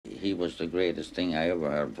he was the greatest thing I ever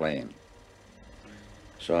heard playing.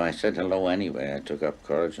 So I said hello anyway. I took up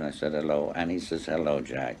courage and I said hello, and he says, hello,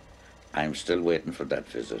 Jack. I'm still waiting for that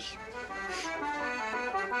visit.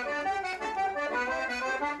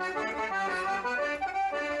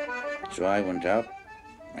 So I went up,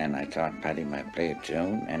 and I thought Paddy might play a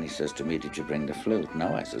tune, and he says to me, did you bring the flute?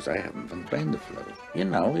 No, I says, I haven't been playing the flute. You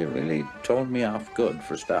know, he really told me off good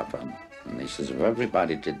for stopping. And he says, if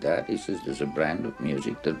everybody did that, he says, there's a brand of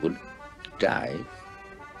music that would die.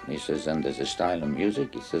 He says, and there's a style of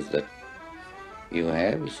music, he says, that you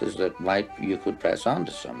have, he says, that you could pass on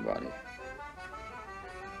to somebody.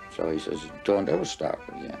 So he says, don't ever stop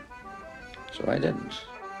again. So I didn't.